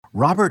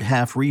Robert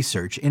Half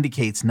research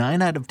indicates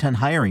 9 out of 10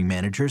 hiring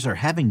managers are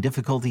having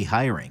difficulty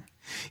hiring.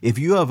 If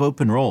you have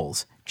open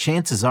roles,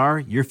 chances are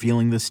you're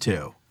feeling this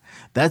too.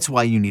 That's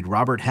why you need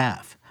Robert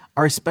Half.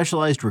 Our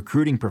specialized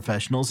recruiting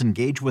professionals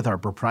engage with our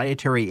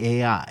proprietary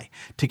AI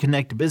to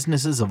connect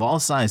businesses of all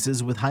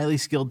sizes with highly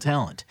skilled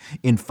talent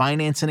in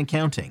finance and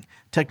accounting,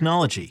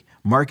 technology,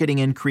 marketing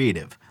and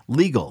creative,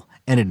 legal,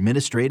 and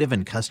administrative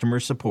and customer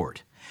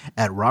support.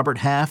 At Robert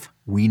Half,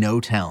 we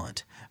know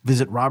talent.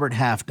 Visit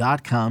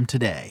roberthalf.com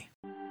today.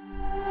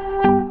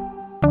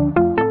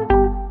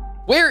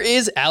 Where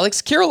is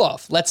Alex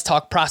Kirilloff? Let's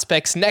talk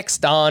prospects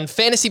next on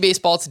Fantasy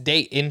Baseball Today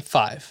in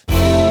 5.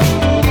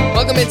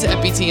 Welcome into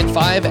FBT in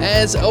 5.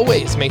 As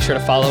always, make sure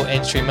to follow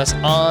and stream us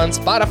on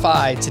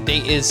Spotify. Today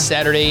is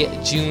Saturday,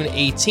 June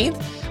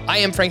 18th. I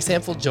am Frank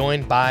Stanfield,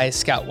 joined by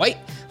Scott White.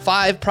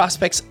 5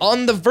 prospects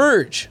on the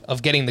verge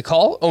of getting the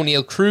call.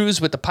 Oneil Cruz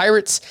with the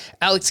Pirates,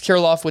 Alex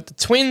Kirilloff with the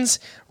Twins,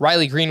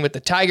 Riley Green with the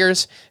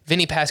Tigers,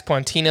 Vinny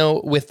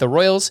Pasquantino with the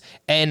Royals,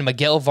 and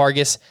Miguel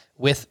Vargas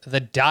with the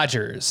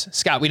Dodgers.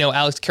 Scott, we know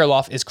Alex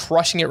Kirilloff is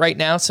crushing it right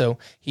now, so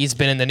he's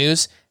been in the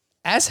news,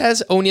 as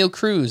has Oneil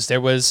Cruz.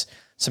 There was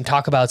some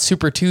talk about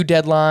Super 2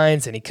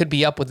 deadlines, and he could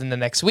be up within the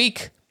next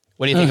week.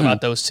 What do you think about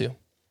those two?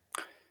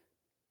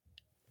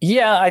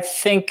 Yeah, I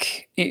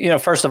think,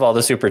 first of all,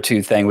 the Super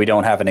 2 thing, we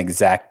don't have an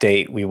exact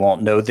date. We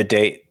won't know the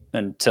date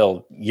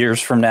until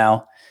years from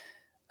now.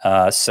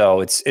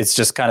 So it's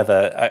just kind of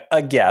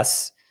a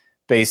guess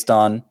based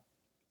on,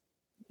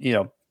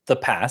 the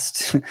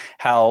past,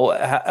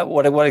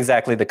 what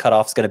exactly the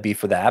cutoff's going to be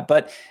for that.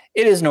 But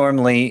it is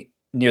normally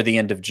near the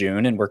end of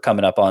June, and we're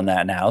coming up on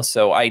that now.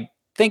 So I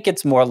think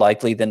it's more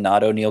likely than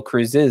not Oneil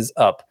Cruz is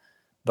up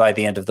by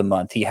the end of the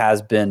month. He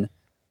has been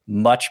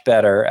much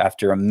better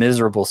after a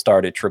miserable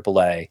start at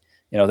AAA.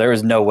 There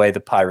was no way the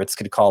Pirates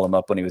could call him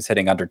up when he was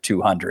hitting under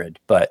 200,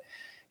 but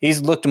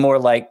he's looked more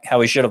like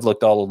how he should have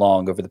looked all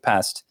along over the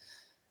past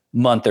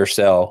month or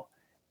so.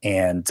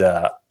 And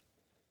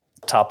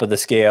top of the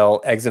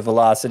scale, exit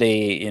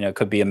velocity,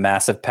 could be a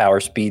massive power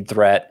speed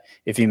threat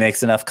if he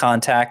makes enough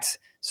contact.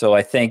 So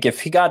I think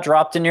if he got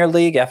dropped in your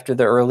league after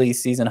the early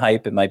season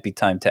hype, it might be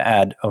time to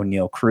add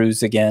Oneil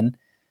Cruz again.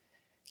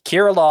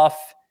 Kirilloff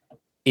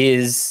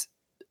is...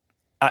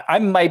 I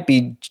might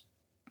be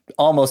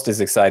almost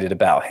as excited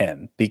about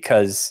him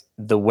because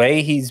the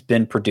way he's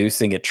been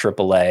producing at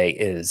AAA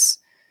is,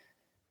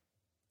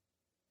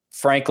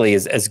 frankly,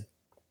 is as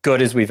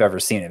good as we've ever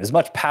seen him, as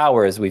much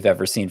power as we've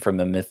ever seen from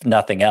him, if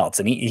nothing else.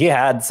 And he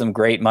had some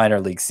great minor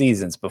league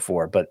seasons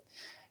before, but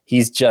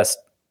he's just,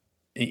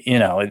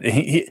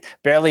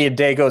 barely a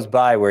day goes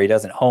by where he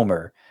doesn't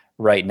homer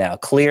right now.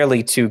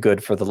 Clearly too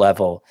good for the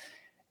level.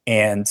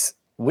 And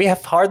we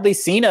have hardly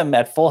seen him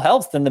at full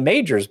health in the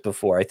majors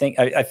before.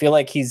 I feel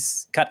like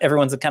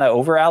everyone's kind of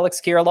over Alex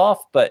Kirilloff,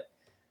 but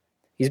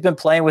he's been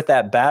playing with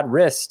that bad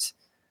wrist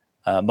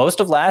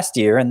most of last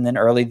year and then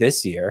early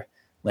this year.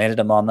 Landed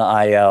him on the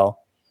IL,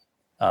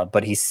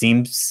 but he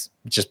seems,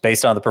 just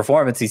based on the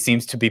performance, he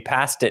seems to be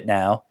past it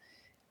now.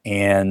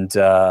 And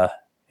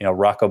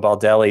Rocco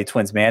Baldelli,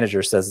 Twins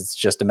manager, says it's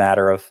just a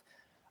matter of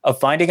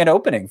finding an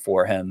opening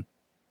for him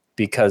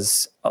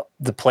because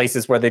the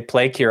places where they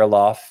play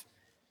Kirilloff,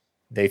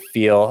 they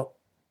feel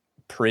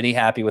pretty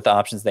happy with the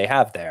options they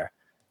have there.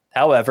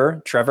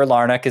 However, Trevor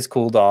Larnach has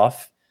cooled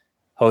off.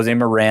 Jose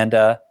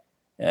Miranda,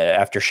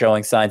 after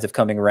showing signs of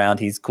coming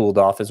around, he's cooled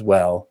off as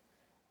well.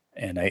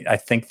 And I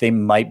think they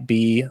might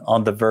be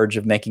on the verge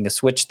of making a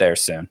switch there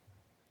soon.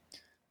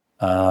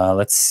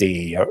 Let's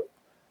see.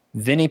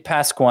 Vinny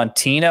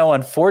Pasquantino,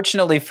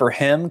 unfortunately for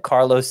him,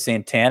 Carlos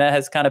Santana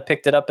has kind of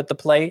picked it up at the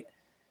plate,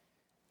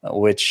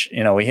 which,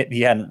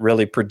 he hadn't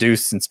really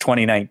produced since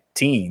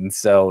 2019.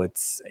 So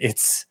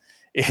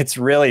it's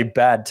really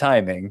bad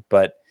timing,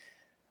 but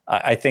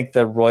I think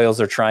the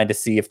Royals are trying to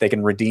see if they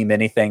can redeem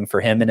anything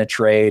for him in a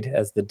trade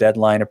as the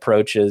deadline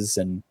approaches.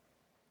 And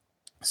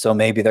so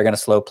maybe they're going to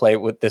slow play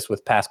with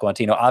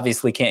Pasquantino.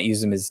 Obviously can't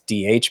use him as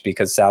DH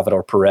because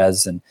Salvador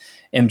Perez and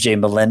MJ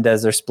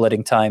Melendez are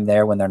splitting time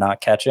there when they're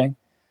not catching.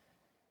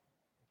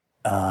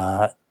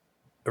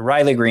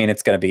 Riley Green,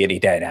 it's going to be any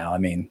day now. I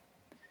mean,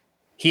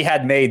 he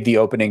had made the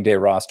opening day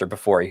roster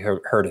before he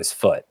hurt his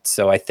foot.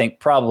 So I think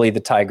probably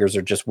the Tigers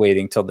are just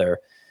waiting till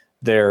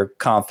they're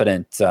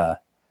confident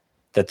that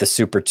the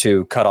Super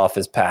 2 cutoff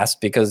is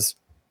passed because,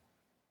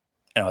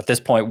 at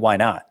this point, why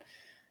not?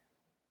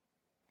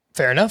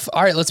 Fair enough.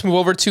 All right, let's move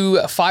over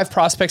to 5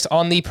 prospects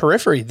on the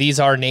periphery. These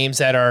are names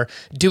that are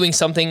doing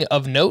something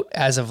of note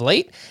as of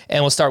late.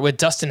 And we'll start with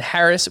Dustin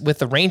Harris with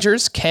the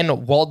Rangers, Ken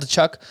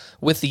Waldichuk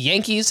with the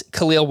Yankees,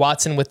 Khalil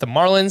Watson with the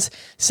Marlins,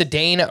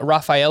 Cedane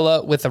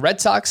Rafaela with the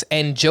Red Sox,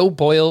 and Joe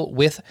Boyle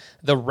with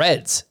the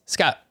Reds.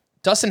 Scott,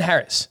 Dustin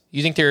Harris,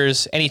 you think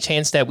there's any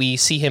chance that we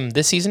see him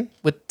this season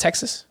with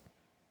Texas?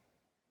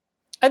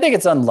 I think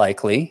it's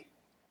unlikely.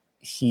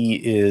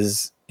 He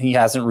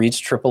hasn't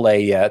reached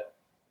AAA yet.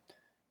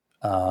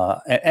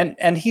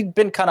 And he'd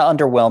been kind of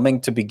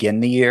underwhelming to begin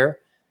the year.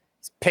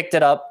 He's picked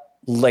it up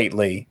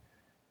lately.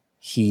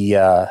 He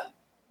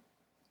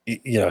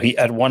he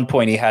at one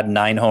point he had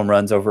 9 home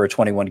runs over a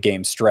 21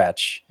 game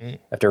stretch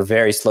after a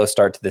very slow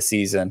start to the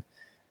season.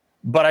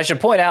 But I should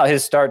point out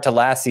his start to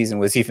last season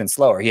was even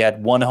slower. He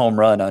had 1 home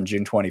run on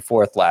June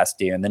 24th last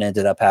year, and then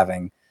ended up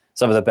having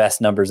some of the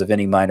best numbers of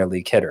any minor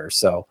league hitter.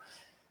 So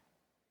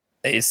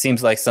it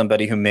seems like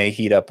somebody who may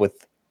heat up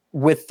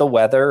with the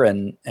weather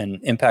and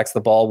impacts the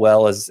ball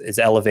well, is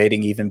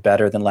elevating even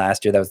better than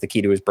last year. That was the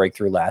key to his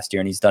breakthrough last year,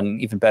 and he's done an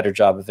even better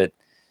job of it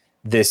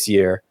this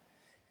year.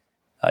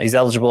 He's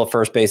eligible at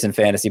first base in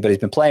fantasy, but he's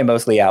been playing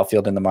mostly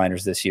outfield in the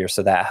minors this year,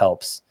 so that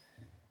helps.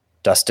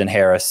 Dustin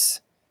Harris,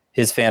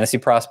 his fantasy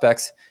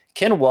prospects.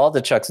 Ken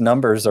Waldichuk's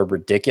numbers are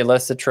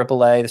ridiculous at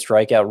AAA, the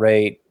strikeout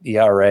rate,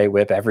 ERA,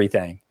 whip,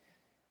 everything.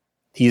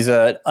 He's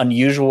an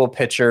unusual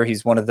pitcher.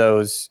 He's one of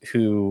those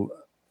who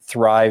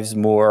thrives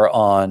more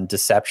on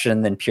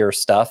deception than pure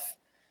stuff.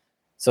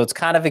 So it's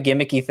kind of a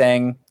gimmicky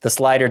thing. The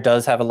slider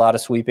does have a lot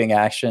of sweeping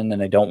action,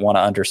 and I don't want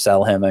to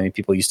undersell him. I mean,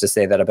 people used to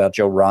say that about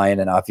Joe Ryan,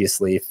 and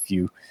obviously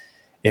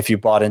if you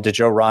bought into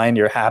Joe Ryan,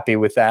 you're happy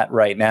with that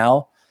right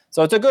now.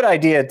 So it's a good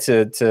idea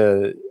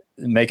to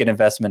make an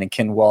investment in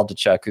Ken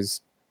Waldichuk,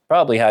 who's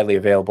probably highly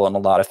available in a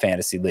lot of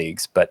fantasy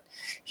leagues, but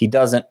he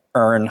doesn't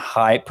earn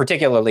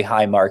particularly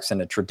high marks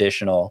in a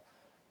traditional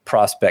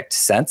prospect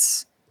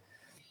sense.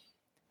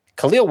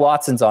 Khalil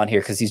Watson's on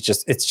here because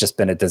it's just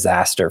been a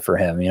disaster for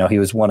him. He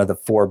was one of the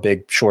 4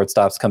 big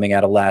shortstops coming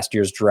out of last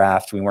year's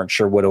draft. We weren't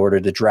sure what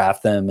order to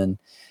draft them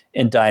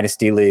in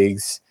dynasty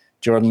leagues.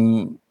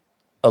 Jordan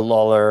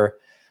Lawler,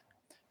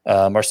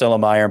 Marcelo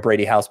Meyer, and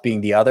Brady House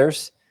being the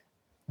others.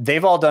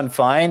 They've all done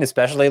fine,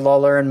 especially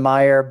Lawler and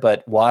Meyer,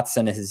 but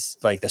Watson is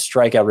like the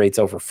strikeout rate's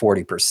over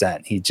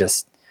 40%. He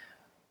just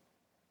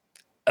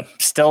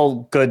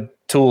still good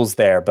tools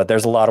there, but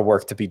there's a lot of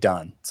work to be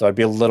done. So I'd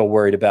be a little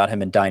worried about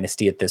him in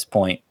dynasty at this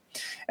point.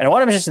 And I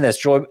want to mention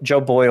this, Joe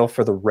Boyle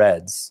for the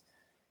Reds.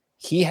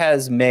 He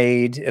has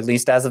made, at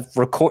least as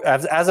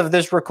of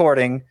this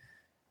recording,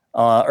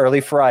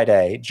 early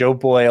Friday, Joe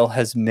Boyle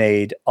has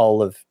made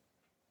all of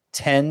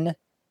 9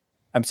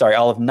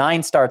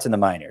 starts in the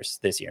minors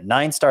this year.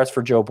 9 starts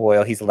for Joe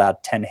Boyle. He's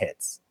allowed 10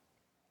 hits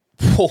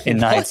in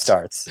 9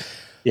 starts.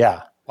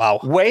 Yeah. Wow.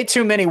 Way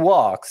too many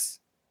walks.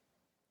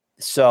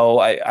 So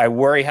I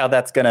worry how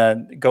that's going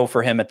to go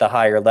for him at the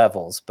higher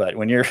levels. But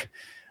when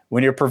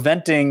you're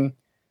preventing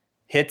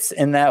hits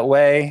in that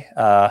way,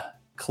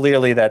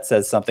 clearly that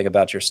says something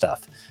about your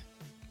stuff.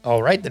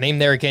 All right, the name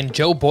there again,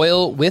 Joe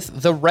Boyle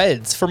with the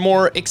Reds. For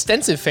more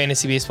extensive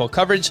fantasy baseball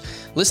coverage,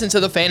 listen to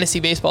the Fantasy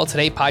Baseball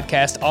Today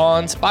podcast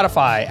on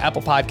Spotify,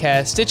 Apple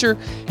Podcasts, Stitcher,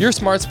 your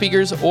smart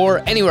speakers, or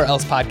anywhere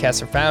else podcasts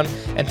are found.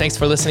 And thanks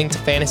for listening to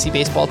Fantasy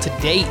Baseball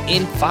Today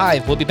in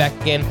 5. We'll be back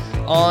again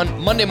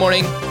on Monday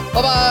morning.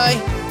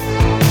 Bye-bye.